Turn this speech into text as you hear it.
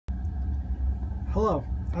Hello,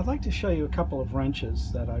 I'd like to show you a couple of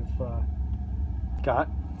wrenches that I've got.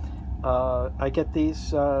 I get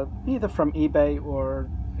these either from eBay or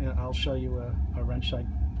I'll show you a wrench I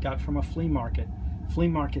got from a flea market. Flea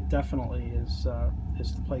market definitely is the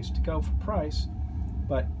place to go for price,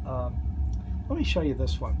 but let me show you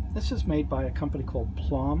this one. This is made by a company called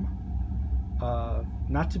Plomb,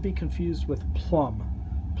 not to be confused with Plumb.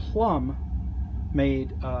 Plumb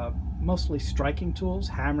made mostly striking tools,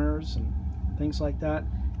 hammers, and things like that,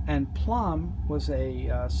 and Plomb was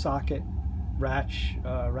a socket,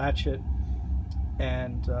 ratchet,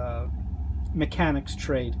 and mechanics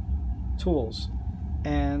trade tools,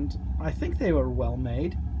 and I think they were well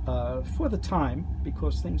made for the time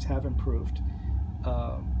because things have improved.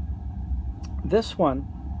 This one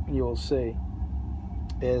you will see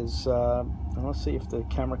is let's see if the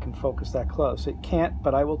camera can focus that close. It can't,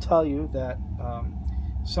 but I will tell you that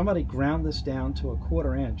somebody ground this down to a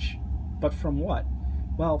 1/4 inch. But from what?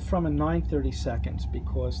 Well, from a 9/32,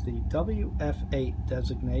 because the WF8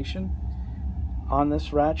 designation on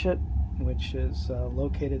this ratchet, which is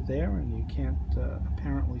located there and you can't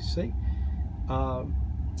apparently see,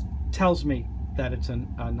 tells me that it's a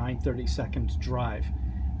 9/32 drive.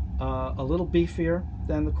 A little beefier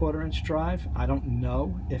than the 1/4 inch drive. I don't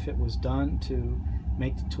know if it was done to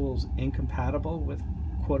make the tools incompatible with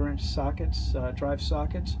 1/4 inch sockets, drive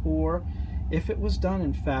sockets, or if it was done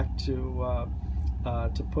in fact to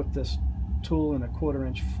put this tool in a 1/4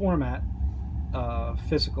 inch format,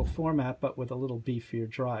 physical format, but with a little beefier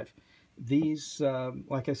drive. These,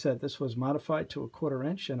 like I said, this was modified to a 1/4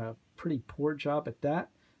 inch and a pretty poor job at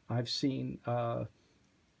that. I've seen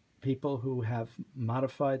people who have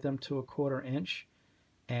modified them to a 1/4 inch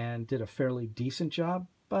and did a fairly decent job,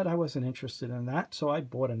 but I wasn't interested in that, so I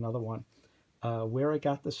bought another one. Where I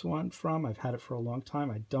got this one from, I've had it for a long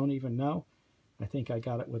time. I don't even know. I think I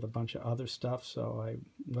got it with a bunch of other stuff, so I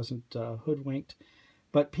wasn't hoodwinked.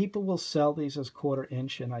 But people will sell these as 1/4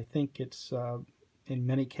 inch, and I think it's, in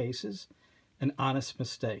many cases, an honest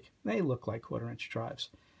mistake. They look like 1/4 inch drives.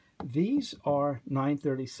 These are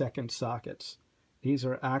 9/32 sockets. These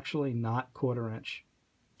are actually not 1/4 inch,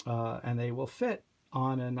 and they will fit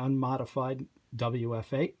on an unmodified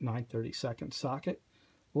WF8 9/32 socket,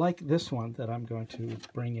 like this one that I'm going to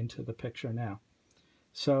bring into the picture now.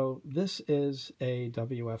 So this is a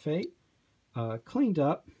WF8, cleaned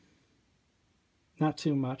up, not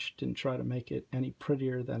too much, didn't try to make it any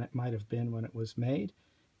prettier than it might have been when it was made.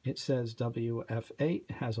 It says WF8,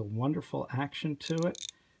 it has a wonderful action to it.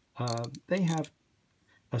 They have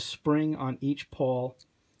a spring on each pawl,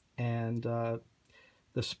 and the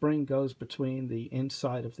spring goes between the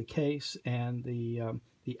inside of the case and the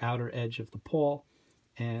outer edge of the pawl,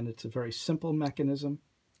 and it's a very simple mechanism,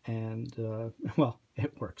 and well,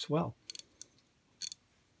 it works well.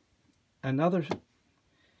 Another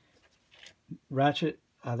ratchet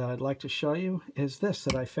that I'd like to show you is this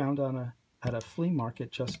that I found at a flea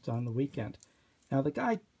market just on the weekend. Now the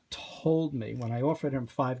guy told me when I offered him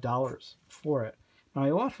 $5 for it. Now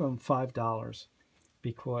I offered him $5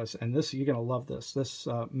 because, and this, you're going to love this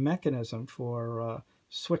mechanism for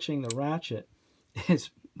switching the ratchet is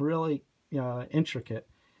really intricate.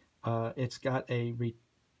 It's got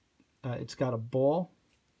a ball,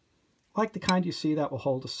 like the kind you see that will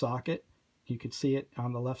hold a socket. You could see it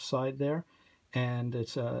on the left side there, and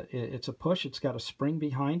it's a push. It's got a spring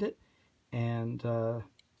behind it, and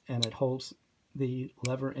it holds the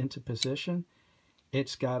lever into position.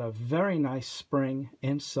 It's got a very nice spring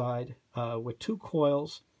inside with 2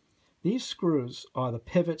 coils. These screws are the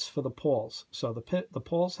pivots for the pawls. So the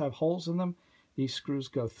pawls have holes in them. These screws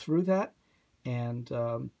go through that, and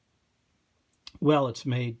well, it's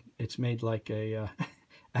made like a,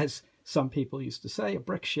 as some people used to say, a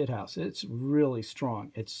brick shithouse. It's really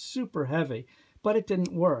strong. It's super heavy, but it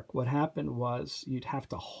didn't work. What happened was you'd have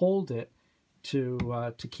to hold it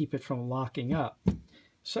to keep it from locking up.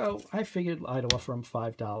 So I figured I'd offer him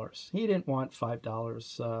 $5. He didn't want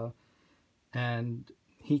 $5, and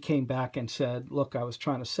he came back and said, look, I was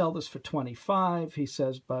trying to sell this for $25. He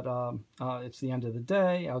says, but it's the end of the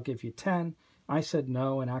day. I'll give you $10. I said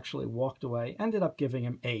no and actually walked away. Ended up giving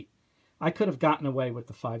him $8. I could have gotten away with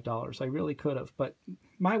the $5. I really could have. But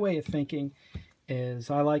my way of thinking is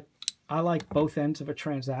I like both ends of a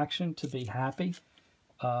transaction to be happy.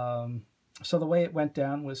 So the way it went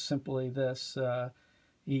down was simply this.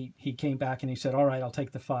 He came back and he said, all right, I'll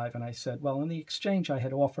take the $5. And I said, well, in the exchange, I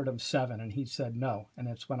had offered him $7. And he said no. And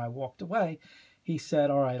it's when I walked away, he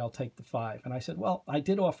said, all right, I'll take the $5. And I said, well, I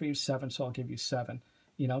did offer you $7, so I'll give you $7,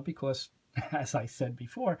 because as I said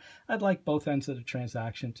before, I'd like both ends of the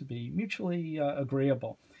transaction to be mutually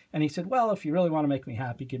agreeable. And he said, well, if you really want to make me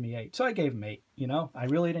happy, give me 8. So I gave him 8. You know, I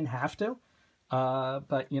really didn't have to.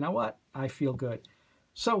 But you know what? I feel good.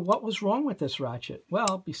 So what was wrong with this ratchet?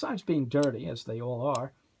 Well, besides being dirty, as they all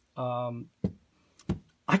are,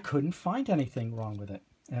 I couldn't find anything wrong with it.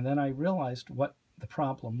 And then I realized what the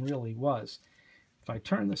problem really was. If I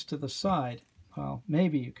turn this to the side, well,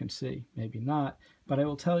 maybe you can see, maybe not, but I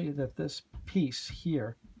will tell you that this piece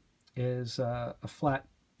here is a flat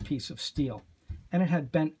piece of steel, and it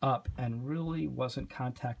had bent up and really wasn't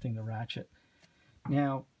contacting the ratchet.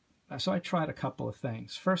 Now, so I tried a couple of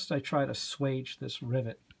things. First, I tried to swage this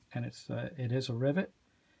rivet, and it is a rivet.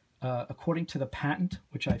 According to the patent,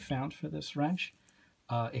 which I found for this wrench,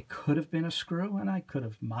 it could have been a screw, and I could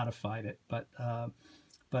have modified it, but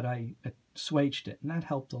I swaged it, and that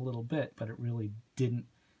helped a little bit, but it really didn't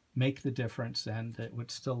make the difference, and it would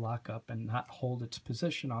still lock up and not hold its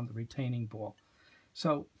position on the retaining ball.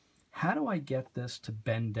 So how do I get this to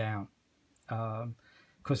bend down?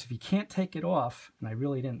 Because if you can't take it off, and I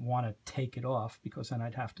really didn't want to take it off because then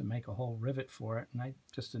I'd have to make a whole rivet for it, and I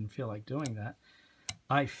just didn't feel like doing that,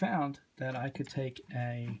 I found that I could take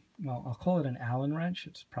well, I'll call it an Allen wrench.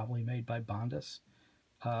 It's probably made by Bondus.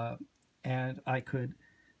 And I could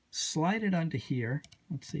slide it under here.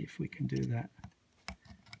 Let's see if we can do that.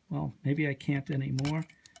 Well, maybe I can't anymore,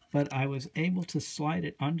 but I was able to slide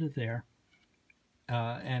it under there.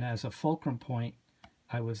 And as a fulcrum point,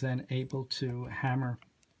 I was then able to hammer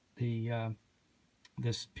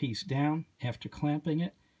this piece down after clamping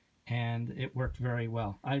it, and it worked very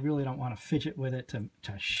well. I really don't want to fidget with it to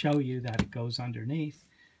show you that it goes underneath,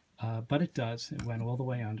 but it does. It went all the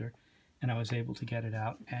way under, and I was able to get it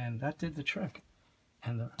out, and that did the trick.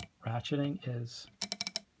 And the ratcheting is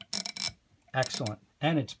excellent,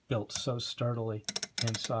 and it's built so sturdily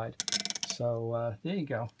inside. So there you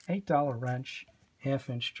go, $8 wrench,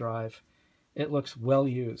 1/2-inch drive. It looks well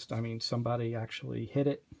used. I mean, somebody actually hit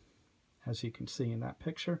it, as you can see in that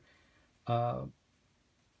picture. But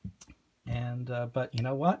you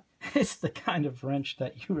know what? It's the kind of wrench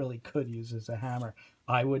that you really could use as a hammer.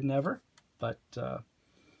 I would never, but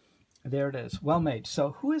there it is. Well made.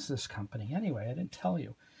 So who is this company? Anyway, I didn't tell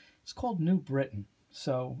you. It's called New Britain.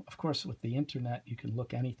 So, of course, with the internet, you can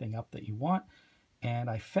look anything up that you want. And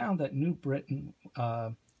I found that New Britain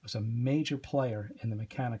was a major player in the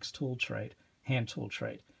mechanics tool trade, hand tool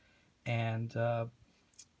trade. And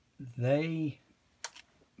they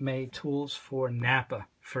made tools for Napa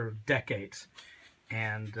for decades.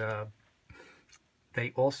 And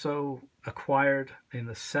they also acquired, in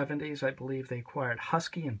the 70s, I believe, they acquired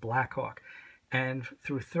Husky and Blackhawk. And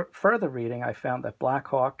through further reading, I found that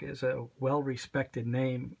Blackhawk is a well-respected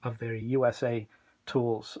name of their USA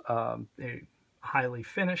tools. They're highly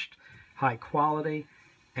finished, high quality,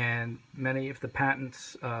 and many of the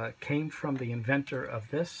patents came from the inventor of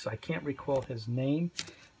this. I can't recall his name,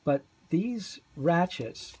 but these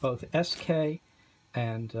ratchets, both SK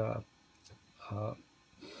and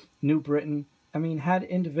New Britain, I mean, had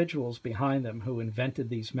individuals behind them who invented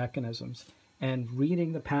these mechanisms. And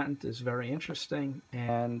reading the patent is very interesting.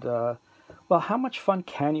 And, well, how much fun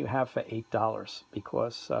can you have for $8?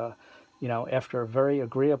 Because, you know, after a very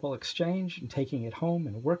agreeable exchange and taking it home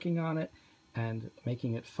and working on it and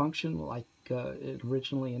making it function like it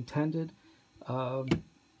originally intended,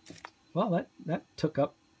 well, that took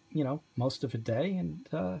up, you know, most of a day, and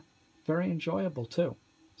very enjoyable too.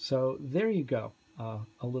 So there you go.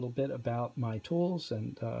 A little bit about my tools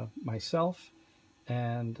and myself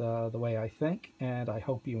and the way I think, and I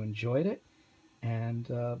hope you enjoyed it, and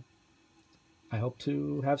I hope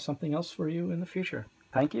to have something else for you in the future.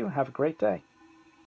 Thank you. Have a great day.